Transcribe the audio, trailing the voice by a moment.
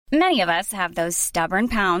Many of us have those stubborn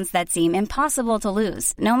pounds that seem impossible to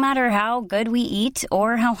lose, no matter how good we eat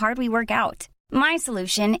or how hard we work out. My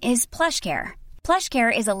solution is PlushCare.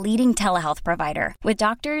 PlushCare is a leading telehealth provider with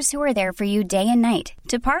doctors who are there for you day and night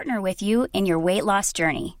to partner with you in your weight loss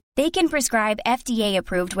journey. They can prescribe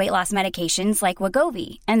FDA-approved weight loss medications like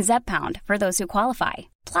Wegovy and Zepbound for those who qualify.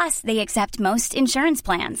 Plus, they accept most insurance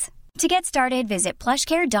plans. To get started, visit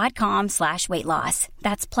plushcare.com/weightloss.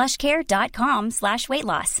 That's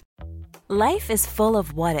plushcare.com/weightloss. Life is full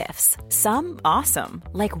of what-ifs. Some awesome,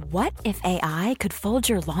 like what if AI could fold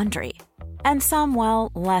your laundry? And some,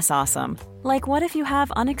 well, less awesome, like what if you have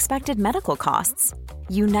unexpected medical costs?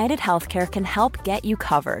 United Healthcare can help get you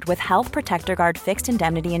covered with Health Protector Guard fixed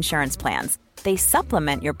indemnity insurance plans. They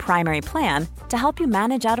supplement your primary plan to help you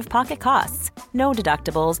manage out-of-pocket costs. No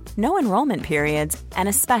deductibles, no enrollment periods, and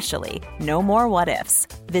especially no more what-ifs.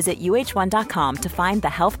 Visit uh1.com to find the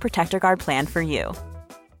Health Protector Guard plan for you.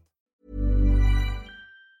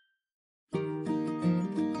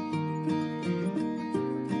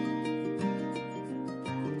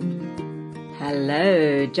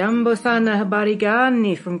 Hello, Jambo sana habari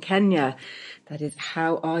gani from Kenya. That is,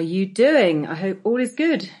 how are you doing? I hope all is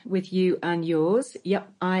good with you and yours. Yep,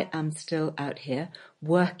 I am still out here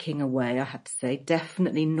working away, I have to say.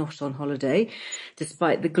 Definitely not on holiday,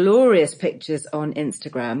 despite the glorious pictures on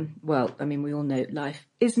Instagram. Well, I mean, we all know life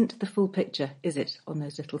isn't the full picture, is it, on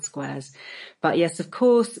those little squares? But yes, of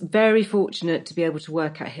course, very fortunate to be able to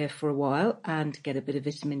work out here for a while and get a bit of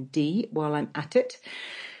vitamin D while I'm at it.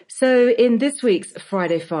 So in this week's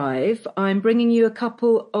Friday Five, I'm bringing you a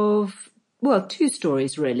couple of, well, two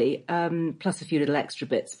stories really, plus a few little extra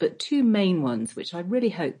bits, but two main ones, which I really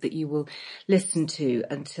hope that you will listen to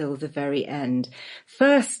until the very end.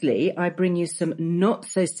 Firstly, I bring you some not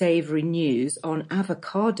so savoury news on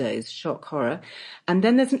avocados, shock horror. And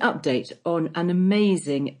then there's an update on an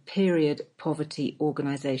amazing period poverty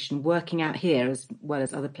organisation working out here as well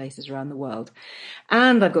as other places around the world.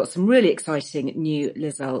 And I've got some really exciting new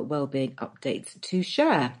Lizelle wellbeing updates to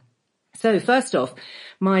share. So first off,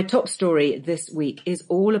 my top story this week is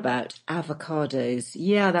all about avocados.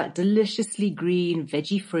 Yeah, that deliciously green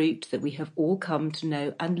veggie fruit that we have all come to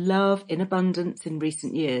know and love in abundance in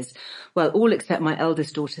recent years. Well, all except my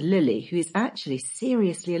eldest daughter Lily, who is actually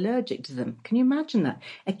seriously allergic to them. Can you imagine that?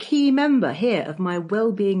 A key member here of my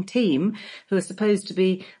well-being team who are supposed to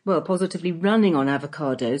be, well, positively running on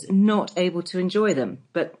avocados, not able to enjoy them.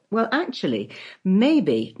 But, well, actually,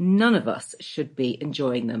 maybe none of us should be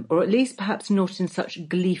enjoying them, or at least perhaps not in such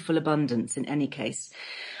gleeful abundance in any case.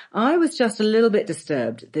 I was just a little bit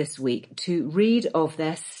disturbed this week to read of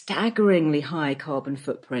their staggeringly high carbon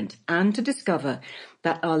footprint and to discover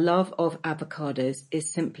that our love of avocados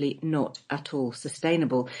is simply not at all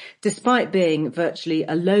sustainable, despite being virtually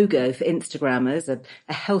a logo for Instagrammers,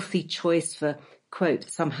 a healthy choice for, quote,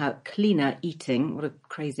 somehow cleaner eating. What a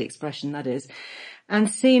crazy expression that is. And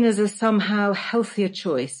seen as a somehow healthier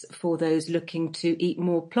choice for those looking to eat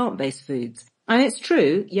more plant-based foods. And it's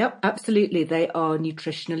true, yep, absolutely, they are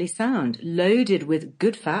nutritionally sound, loaded with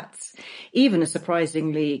good fats, even a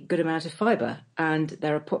surprisingly good amount of fibre. And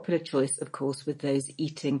they're a popular choice, of course, with those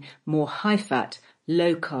eating more high-fat,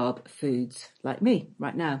 low-carb foods like me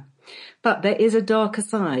right now. But there is a darker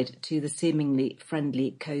side to the seemingly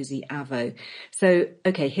friendly, cosy avo. So,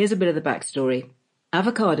 okay, here's a bit of the backstory.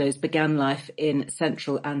 Avocados began life in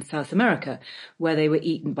Central and South America, where they were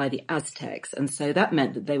eaten by the Aztecs, and so that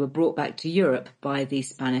meant that they were brought back to Europe by the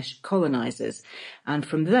Spanish colonizers. And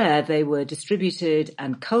from there, they were distributed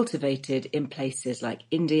and cultivated in places like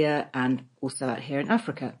India and also out here in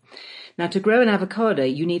Africa. Now, to grow an avocado,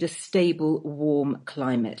 you need a stable, warm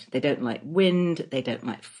climate. They don't like wind, they don't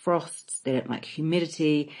like frosts, they don't like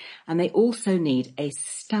humidity, and they also need a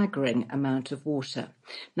staggering amount of water.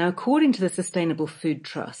 Now, according to the Sustainable Food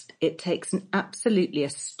Trust, it takes an absolutely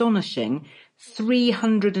astonishing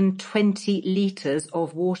 320 litres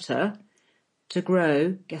of water to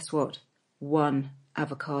grow, guess what, one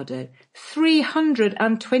avocado.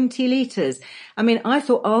 320 litres. I mean, I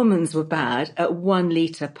thought almonds were bad at 1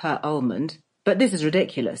 litre per almond, but this is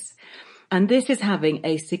ridiculous. And this is having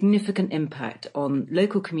a significant impact on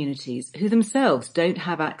local communities who themselves don't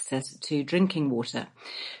have access to drinking water.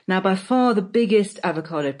 Now, by far the biggest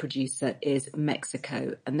avocado producer is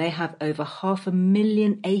Mexico, and they have over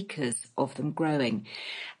 500,000 acres of them growing.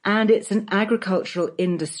 And it's an agricultural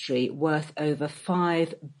industry worth over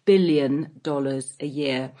 $5 billion a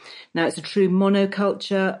year. Now, it's a true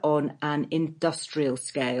monoculture on an industrial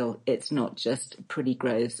scale. It's not just pretty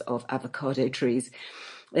groves of avocado trees.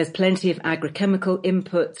 There's plenty of agrochemical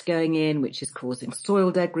inputs going in, which is causing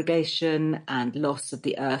soil degradation and loss of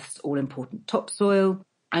the Earth's all-important topsoil.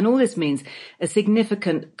 And all this means a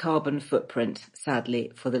significant carbon footprint,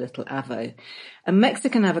 sadly, for the little avo. A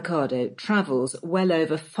Mexican avocado travels well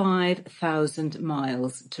over 5,000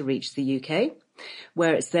 miles to reach the UK,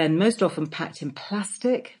 where it's then most often packed in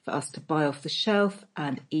plastic for us to buy off the shelf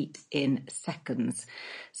and eat in seconds.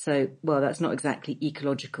 So, well, that's not exactly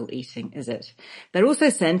ecological eating, is it? They're also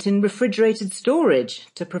sent in refrigerated storage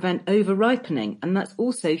to prevent over-ripening, and that's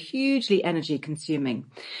also hugely energy consuming.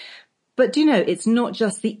 But do you know, it's not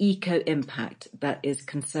just the eco-impact that is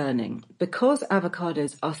concerning. Because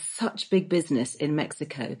avocados are such big business in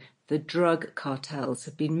Mexico, the drug cartels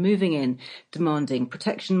have been moving in, demanding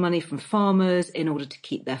protection money from farmers in order to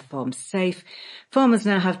keep their farms safe. Farmers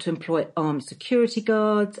now have to employ armed security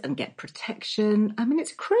guards and get protection. I mean,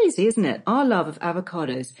 it's crazy, isn't it? Our love of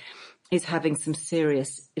avocados is having some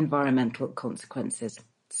serious environmental consequences.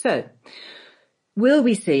 So, will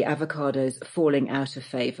we see avocados falling out of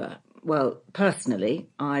favour? Well, personally,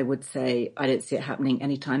 I would say I don't see it happening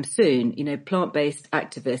anytime soon. You know, plant-based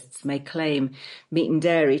activists may claim meat and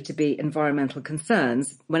dairy to be environmental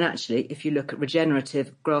concerns, when actually, if you look at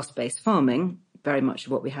regenerative grass-based farming, very much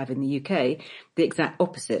what we have in the UK, the exact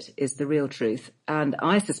opposite is the real truth. And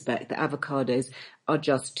I suspect that avocados are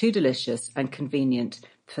just too delicious and convenient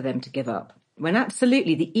for them to give up, when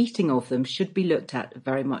absolutely the eating of them should be looked at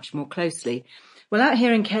very much more closely. Well, out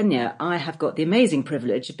here in Kenya, I have got the amazing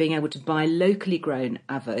privilege of being able to buy locally grown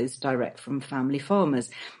avos direct from family farmers.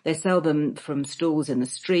 They sell them from stalls in the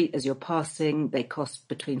street as you're passing. They cost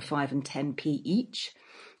between 5 and 10p each.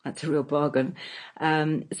 That's a real bargain.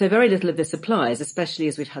 So very little of this applies, especially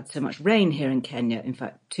as we've had so much rain here in Kenya. In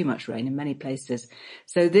fact, too much rain in many places.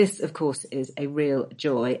 So this, of course, is a real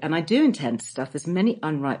joy. And I do intend to stuff as many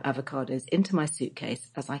unripe avocados into my suitcase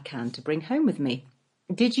as I can to bring home with me.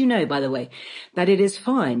 Did you know, by the way, that it is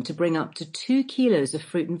fine to bring up to 2 kilos of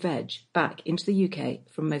fruit and veg back into the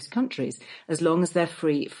UK from most countries, as long as they're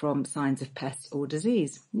free from signs of pests or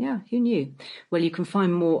disease? Yeah, who knew? Well, you can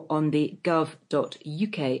find more on the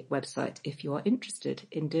gov.uk website if you are interested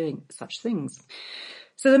in doing such things.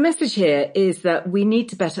 So the message here is that we need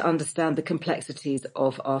to better understand the complexities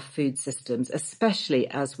of our food systems, especially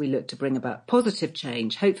as we look to bring about positive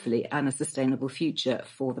change, hopefully, and a sustainable future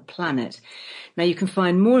for the planet. Now, you can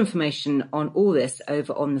find more information on all this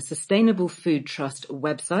over on the Sustainable Food Trust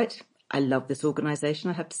website. I love this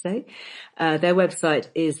organisation, I have to say. Their website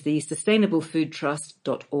is the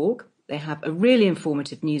sustainablefoodtrust.org. They have a really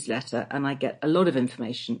informative newsletter, and I get a lot of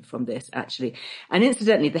information from this, actually. And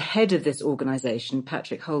incidentally, the head of this organisation,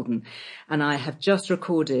 Patrick Holden, and I have just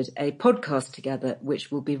recorded a podcast together,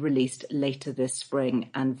 which will be released later this spring,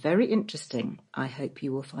 and very interesting. I hope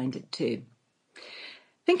you will find it too.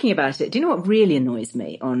 Thinking about it, do you know what really annoys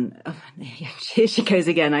me here she goes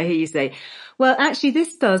again, I hear you say, well, actually,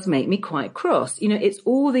 this does make me quite cross. You know, it's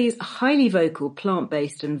all these highly vocal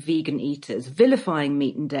plant-based and vegan eaters vilifying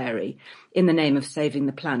meat and dairy in the name of saving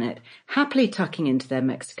the planet, happily tucking into their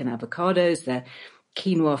Mexican avocados, their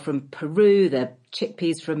quinoa from Peru, their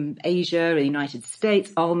chickpeas from Asia, the United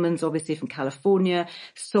States, almonds, obviously, from California,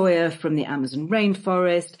 soya from the Amazon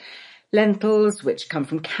rainforest, lentils, which come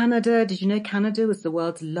from Canada. Did you know Canada was the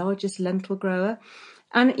world's largest lentil grower?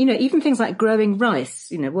 And, you know, even things like growing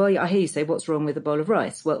rice, you know, well, I hear you say, what's wrong with a bowl of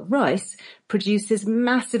rice? Well, rice produces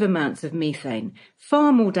massive amounts of methane,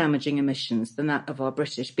 far more damaging emissions than that of our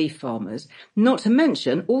British beef farmers, not to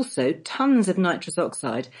mention also tons of nitrous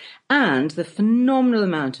oxide and the phenomenal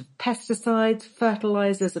amount of pesticides,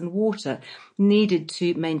 fertilizers and water needed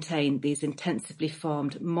to maintain these intensively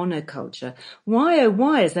farmed monoculture. Why, oh,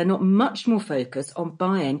 why is there not much more focus on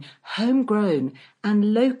buying homegrown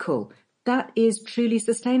and local? That is truly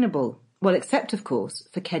sustainable. Well, except, of course,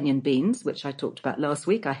 for Kenyan beans, which I talked about last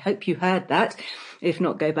week. I hope you heard that. If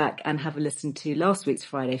not, go back and have a listen to last week's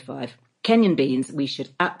Friday 5. Kenyan beans we should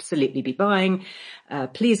absolutely be buying.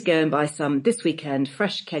 Please go and buy some this weekend,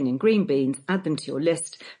 fresh Kenyan green beans. Add them to your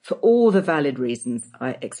list for all the valid reasons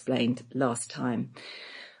I explained last time.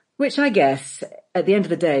 Which I guess, at the end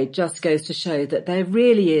of the day, just goes to show that there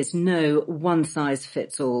really is no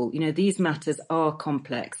one-size-fits-all. You know, these matters are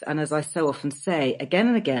complex. And as I so often say, again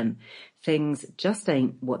and again, things just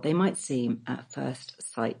ain't what they might seem at first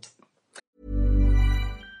sight.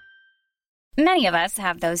 Many of us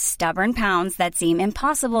have those stubborn pounds that seem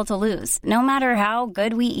impossible to lose, no matter how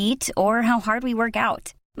good we eat or how hard we work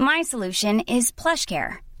out. My solution is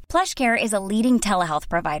PlushCare. PlushCare is a leading telehealth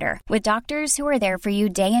provider with doctors who are there for you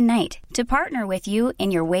day and night to partner with you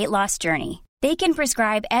in your weight loss journey. They can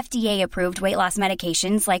prescribe FDA-approved weight loss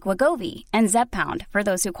medications like Wegovy and Zepbound for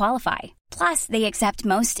those who qualify. Plus, they accept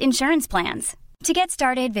most insurance plans. To get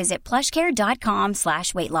started, visit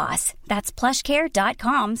plushcare.com/weightloss. That's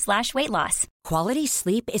plushcare.com/weightloss. Quality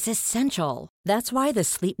sleep is essential. That's why the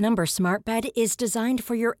Sleep Number Smart Bed is designed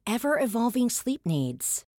for your ever-evolving sleep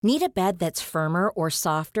needs. Need a bed that's firmer or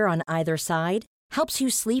softer on either side? Helps you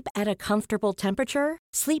sleep at a comfortable temperature?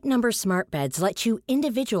 Sleep Number Smart Beds let you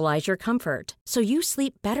individualize your comfort, so you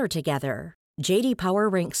sleep better together. J.D. Power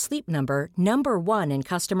ranks Sleep Number number 1 in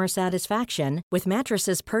customer satisfaction with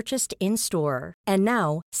mattresses purchased in-store. And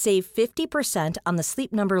now, save 50% on the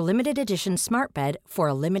Sleep Number Limited Edition Smart Bed for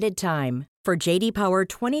a limited time. For J.D. Power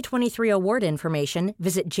 2023 award information,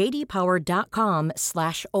 visit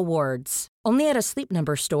jdpower.com/awards. Only at a Sleep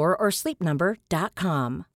Number store or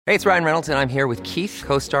sleepnumber.com. Hey, it's Ryan Reynolds, and I'm here with Keith,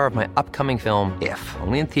 co-star of my upcoming film, If,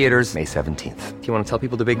 only in theaters May 17th. Do you want to tell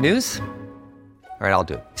people the big news? All right, I'll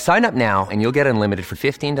do it. Sign up now and you'll get unlimited for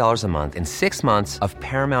 $15 a month and 6 months of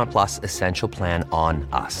Paramount Plus Essential Plan on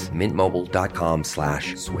us.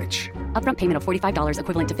 Mintmobile.com/switch. Upfront payment of $45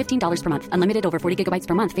 equivalent to $15 per month. Unlimited over 40 gigabytes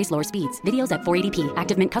per month. Face lower speeds. Videos at 480p.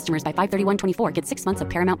 Active Mint customers by 531.24 get 6 months of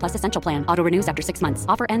Paramount Plus Essential Plan. Auto renews after 6 months.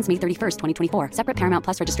 Offer ends May 31st, 2024. Separate Paramount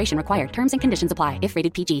Plus registration required. Terms and conditions apply if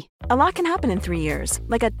rated PG. A lot can happen in 3 years,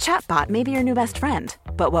 like a chatbot may be your new best friend.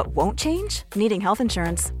 But what won't change? Needing health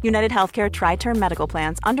insurance. United Healthcare Tri-Term Medical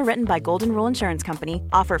Plans, underwritten by Golden Rule Insurance Company,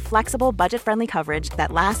 offer flexible, budget-friendly coverage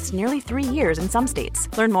that lasts nearly 3 years in some states.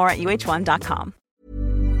 Learn more at uh1.com.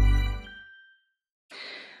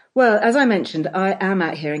 Well, as I mentioned, I am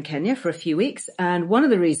out here in Kenya for a few weeks, and one of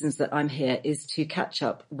the reasons that I'm here is to catch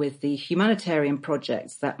up with the humanitarian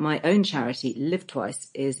projects that my own charity, Live Twice,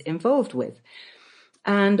 is involved with.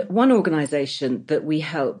 And one organisation that we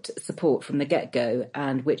helped support from the get-go,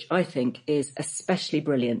 and which I think is especially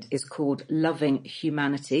brilliant, is called Loving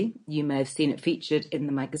Humanity. You may have seen it featured in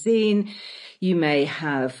the magazine. You may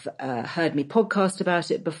have heard me podcast about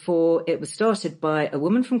it before. It was started by a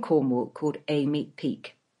woman from Cornwall called Amy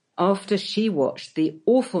Peake, after she watched the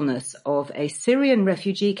awfulness of a Syrian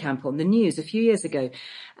refugee camp on the news a few years ago.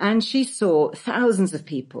 And she saw thousands of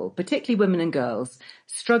people, particularly women and girls,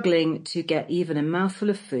 struggling to get even a mouthful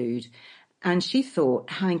of food. And she thought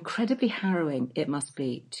how incredibly harrowing it must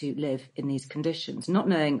be to live in these conditions, not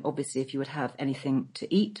knowing, obviously, if you would have anything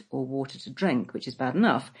to eat or water to drink, which is bad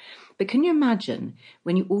enough. But can you imagine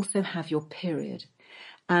when you also have your period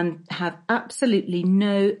and have absolutely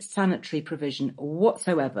no sanitary provision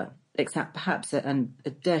whatsoever, except perhaps a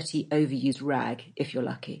dirty, overused rag, if you're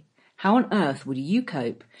lucky? How on earth would you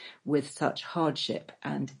cope with such hardship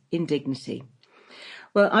and indignity?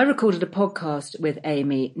 Well, I recorded a podcast with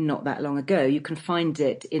Amy not that long ago. You can find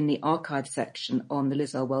it in the archive section on the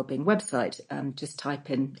Liz Earle Wellbeing website. Just type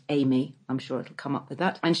in Amy. I'm sure it'll come up with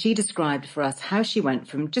that. And she described for us how she went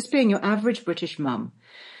from just being your average British mum,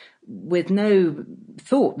 with no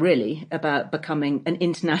thought really about becoming an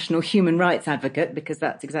international human rights advocate, because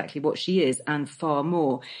that's exactly what she is and far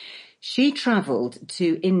more. She travelled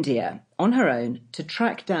to India on her own to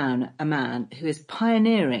track down a man who is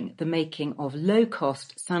pioneering the making of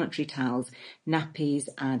low-cost sanitary towels, nappies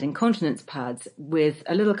and incontinence pads with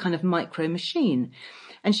a little kind of micro machine.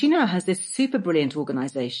 And she now has this super brilliant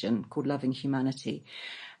organisation called Loving Humanity.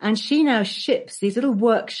 And she now ships these little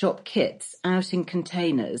workshop kits out in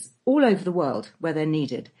containers all over the world where they're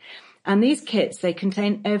needed. And these kits, they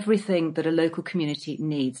contain everything that a local community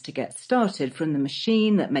needs to get started, from the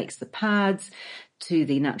machine that makes the pads to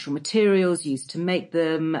the natural materials used to make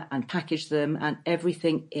them and package them and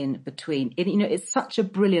everything in between. It's such a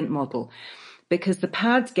brilliant model, because the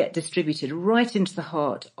pads get distributed right into the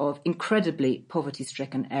heart of incredibly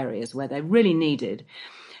poverty-stricken areas where they're really needed.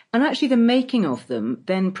 And actually the making of them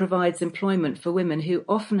then provides employment for women who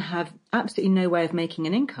often have absolutely no way of making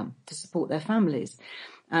an income to support their families.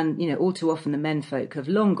 And, all too often the menfolk have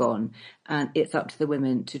long gone, and it's up to the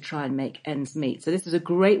women to try and make ends meet. So this is a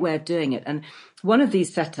great way of doing it. And one of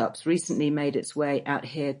these setups recently made its way out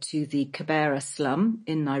here to the Kibera slum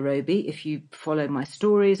in Nairobi. If you follow my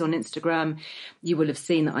stories on Instagram, you will have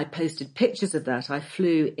seen that I posted pictures of that. I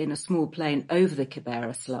flew in a small plane over the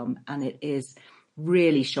Kibera slum, and it is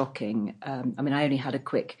really shocking. I only had a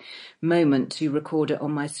quick moment to record it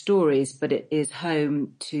on my stories, but it is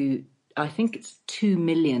home to, I think it's 2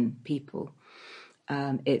 million people.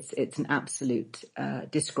 It's an absolute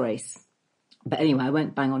disgrace. But anyway, I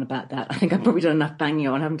won't bang on about that. I think I've probably done enough banging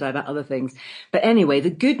on, haven't I, about other things. But anyway,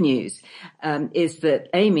 the good news is that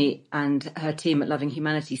Amy and her team at Loving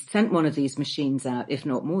Humanity sent one of these machines out, if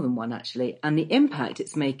not more than one actually, and the impact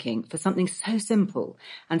it's making for something so simple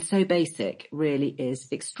and so basic really is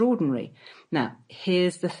extraordinary. Now,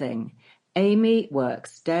 here's the thing. Amy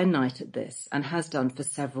works day and night at this and has done for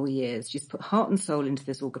several years. She's put heart and soul into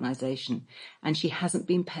this organisation and she hasn't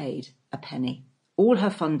been paid a penny. All her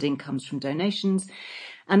funding comes from donations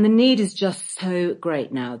and the need is just so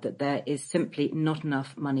great now that there is simply not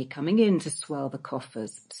enough money coming in to swell the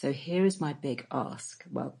coffers. So here is my big ask.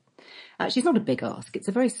 Well, actually, it's not a big ask. It's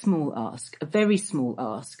a very small ask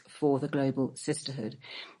for the Global Sisterhood.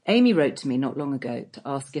 Amy wrote to me not long ago to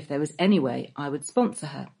ask if there was any way I would sponsor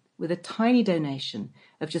her with a tiny donation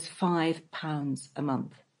of just £5 a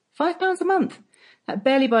month. £5 a month. That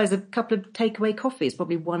barely buys a couple of takeaway coffees,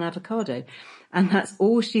 probably one avocado. And that's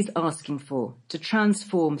all she's asking for, to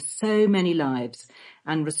transform so many lives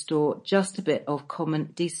and restore just a bit of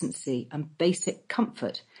common decency and basic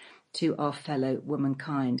comfort to our fellow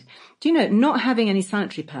womankind. Do you know, not having any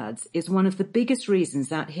sanitary pads is one of the biggest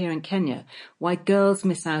reasons out here in Kenya why girls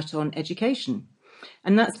miss out on education.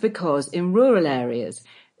 And that's because in rural areas,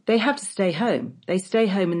 they have to stay home. They stay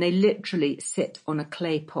home and they literally sit on a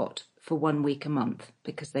clay pot for 1 week a month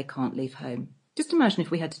because they can't leave home. Just imagine if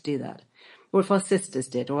we had to do that, or if our sisters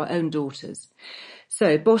did, or our own daughters.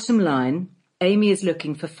 So bottom line, Amy is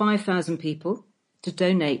looking for 5,000 people to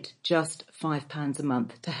donate just £5 a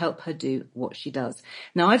month to help her do what she does.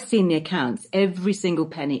 Now, I've seen the accounts. Every single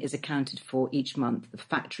penny is accounted for each month. The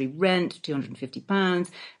factory rent,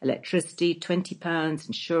 £250, electricity, £20,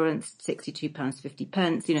 insurance,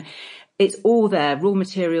 £62.50. You know, it's all there, raw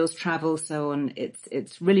materials, travel, so on.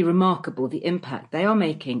 It's really remarkable, the impact they are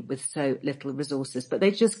making with so little resources, but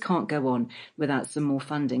they just can't go on without some more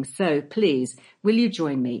funding. So please, will you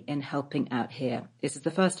join me in helping out here? This is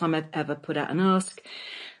the first time I've ever put out an ask.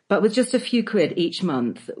 But with just a few quid each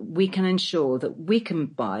month, we can ensure that we can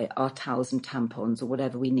buy our towels and tampons or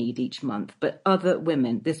whatever we need each month. But other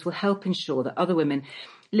women, this will help ensure that other women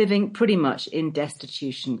living pretty much in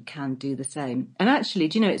destitution can do the same. And actually,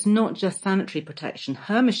 do you know, it's not just sanitary protection.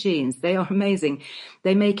 Her machines, they are amazing.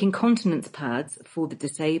 They make incontinence pads for the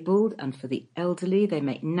disabled and for the elderly. They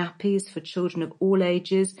make nappies for children of all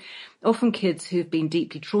ages, often kids who've been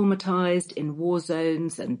deeply traumatised in war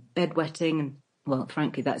zones and bedwetting. And well,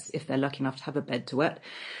 frankly, that's if they're lucky enough to have a bed to wet.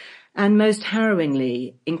 And most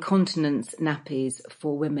harrowingly, incontinence nappies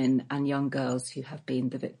for women and young girls who have been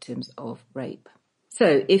the victims of rape.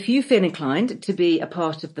 So if you feel inclined to be a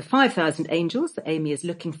part of the 5,000 angels that Amy is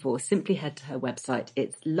looking for, simply head to her website.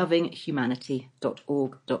 It's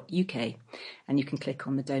lovinghumanity.org.uk and you can click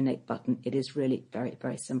on the donate button. It is really very,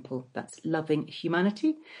 very simple. That's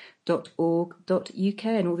lovinghumanity.org.uk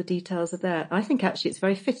and all the details are there. I think actually it's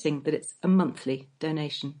very fitting that it's a monthly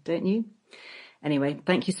donation, don't you? Anyway,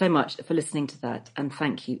 thank you so much for listening to that, and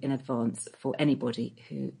thank you in advance for anybody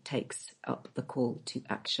who takes up the call to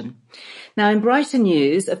action. Now, in brighter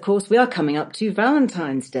news, of course, we are coming up to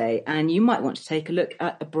Valentine's Day, and you might want to take a look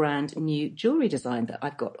at a brand new jewellery design that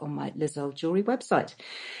I've got on my Lizelle Jewellery website.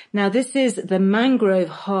 Now, this is the mangrove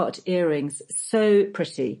heart earrings, so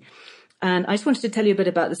pretty. And I just wanted to tell you a bit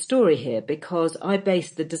about the story here because I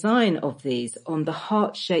based the design of these on the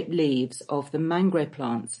heart-shaped leaves of the mangrove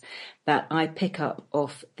plants that I pick up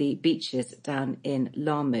off the beaches down in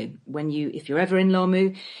Lamu. If you're ever in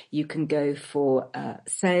Lamu, you can go for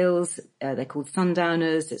sails. They're called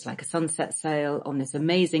sundowners. It's like a sunset sail on this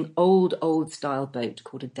amazing old style boat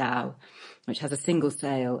called a dhow, which has a single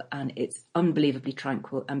sail and it's unbelievably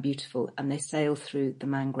tranquil and beautiful. And they sail through the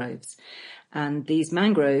mangroves. And these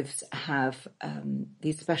mangroves have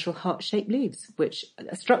these special heart-shaped leaves, which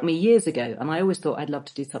struck me years ago. And I always thought I'd love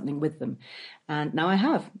to do something with them. And now I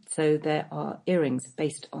have. So there are earrings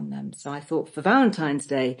based on them. So I thought for Valentine's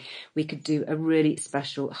Day, we could do a really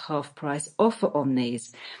special half-price offer on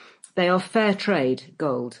these. They are fair trade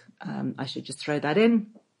gold. I should just throw that in.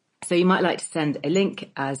 So you might like to send a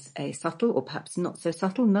link as a subtle or perhaps not so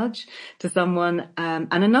subtle nudge to someone. And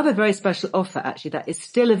another very special offer actually that is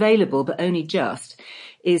still available but only just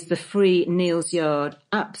is the free Neal's Yard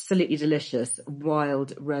absolutely delicious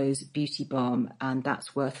wild rose beauty balm. And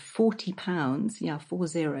that's worth £40. Yeah,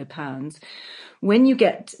 £40. When you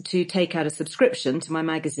get to take out a subscription to my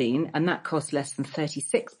magazine, and that costs less than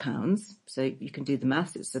 £36. So you can do the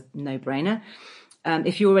maths. It's a no-brainer.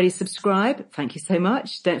 If you already subscribe, thank you so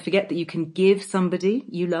much. Don't forget that you can give somebody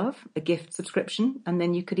you love a gift subscription, and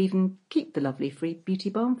then you could even keep the lovely free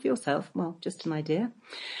beauty balm for yourself. Well, just an idea.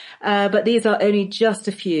 But these are only just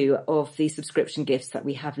a few of the subscription gifts that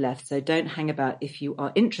we have left. So don't hang about. If you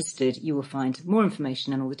are interested, you will find more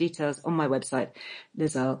information and all the details on my website,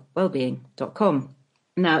 lizellewellbeing.com.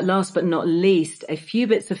 Now, last but not least, a few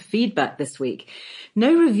bits of feedback this week.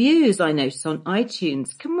 No reviews, I noticed, on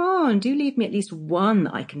iTunes. Come on, do leave me at least one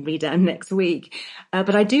I can read out next week.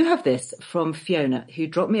 But I do have this from Fiona, who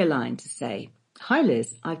dropped me a line to say, "Hi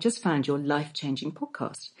Liz, I've just found your life-changing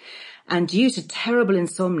podcast. And due to terrible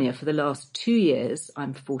insomnia for the last 2 years,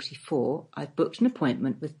 I'm 44, I've booked an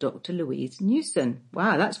appointment with Dr. Louise Newson."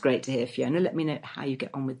 Wow, that's great to hear, Fiona. Let me know how you get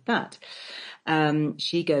on with that.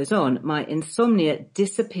 She goes on, "My insomnia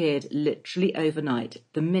disappeared literally overnight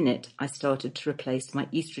the minute I started to replace my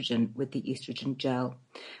estrogen with the estrogen gel.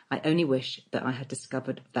 I only wish that I had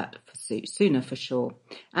discovered that sooner for sure."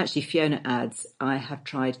 Actually, Fiona adds, "I have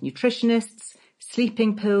tried nutritionists,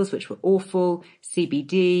 sleeping pills, which were awful,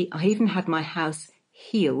 CBD. I even had my house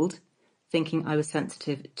healed, thinking I was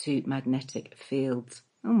sensitive to magnetic fields."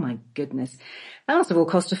 Oh my goodness. That must have all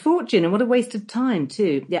cost a fortune, and what a waste of time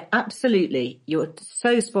too. Yeah, absolutely. You're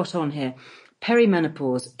so spot on here.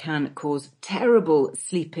 Perimenopause can cause terrible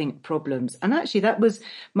sleeping problems. And actually that was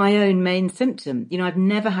my own main symptom. You know, I've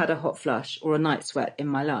never had a hot flush or a night sweat in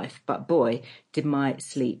my life, but boy, did my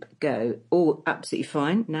sleep go. All absolutely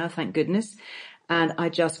fine now, thank goodness. And I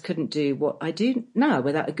just couldn't do what I do now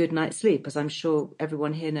without a good night's sleep, as I'm sure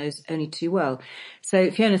everyone here knows only too well.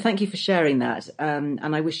 So Fiona, thank you for sharing that. And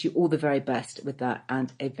I wish you all the very best with that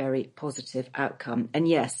and a very positive outcome. And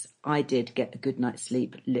yes, I did get a good night's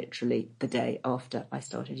sleep literally the day after I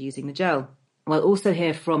started using the gel. Well, also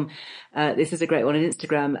hear from, this is a great one on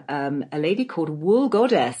Instagram, a lady called Wool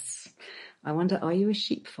Goddess. I wonder, are you a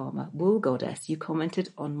sheep farmer? Wool Goddess, you commented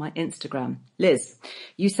on my Instagram. "Liz,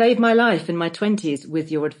 you saved my life in my 20s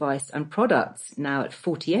with your advice and products. Now at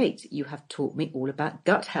 48, you have taught me all about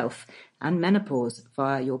gut health and menopause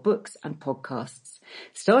via your books and podcasts.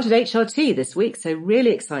 Started HRT this week, so really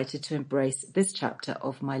excited to embrace this chapter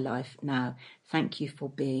of my life now. Thank you for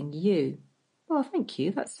being you." Well, thank you.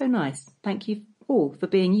 That's so nice. Thank you all for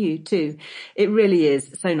being you too. It really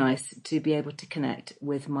is so nice to be able to connect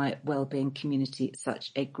with my wellbeing community,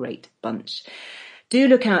 such a great bunch. Do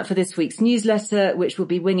look out for this week's newsletter, which will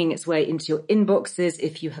be winging its way into your inboxes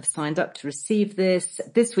if you have signed up to receive this.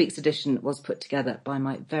 This week's edition was put together by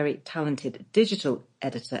my very talented digital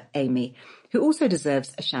editor, Amy, who also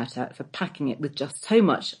deserves a shout out for packing it with just so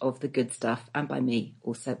much of the good stuff, and by me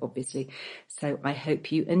also, obviously. So I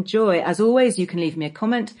hope you enjoy. As always, you can leave me a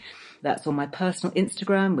comment. That's on my personal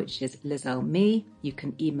Instagram, which is LizElMe. You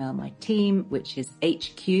can email my team, which is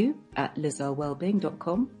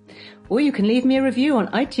hq@lizelwellbeing.com. Or you can leave me a review on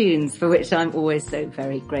iTunes, for which I'm always so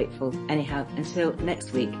very grateful. Anyhow, until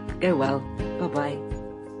next week, go well. Bye-bye.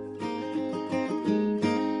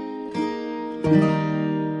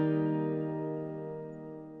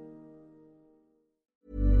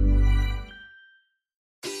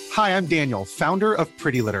 Hi, I'm Daniel, founder of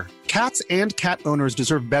Pretty Litter. Cats and cat owners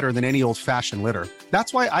deserve better than any old-fashioned litter.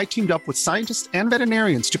 That's why I teamed up with scientists and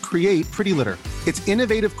veterinarians to create Pretty Litter. Its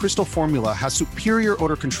innovative crystal formula has superior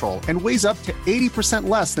odor control and weighs up to 80%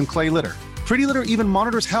 less than clay litter. Pretty Litter even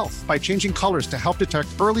monitors health by changing colors to help detect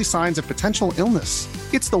early signs of potential illness.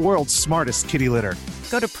 It's the world's smartest kitty litter.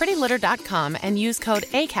 Go to prettylitter.com and use code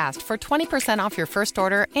ACAST for 20% off your first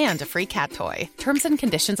order and a free cat toy. Terms and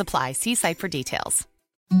conditions apply. See site for details.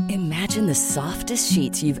 Imagine the softest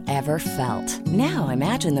sheets you've ever felt. Now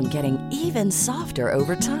imagine them getting even softer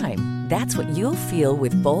over time. That's what you'll feel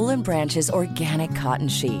with Boll & Branch's organic cotton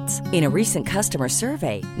sheets. In a recent customer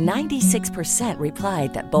survey, 96%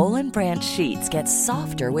 replied that Boll & Branch sheets get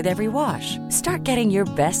softer with every wash. Start getting your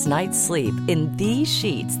best night's sleep in these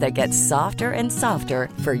sheets that get softer and softer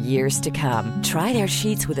for years to come. Try their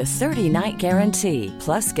sheets with a 30-night guarantee.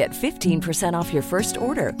 Plus, get 15% off your first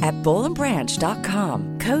order at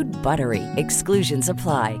bollandbranch.com. Code BUTTERY. Exclusions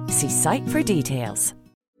apply. See site for details.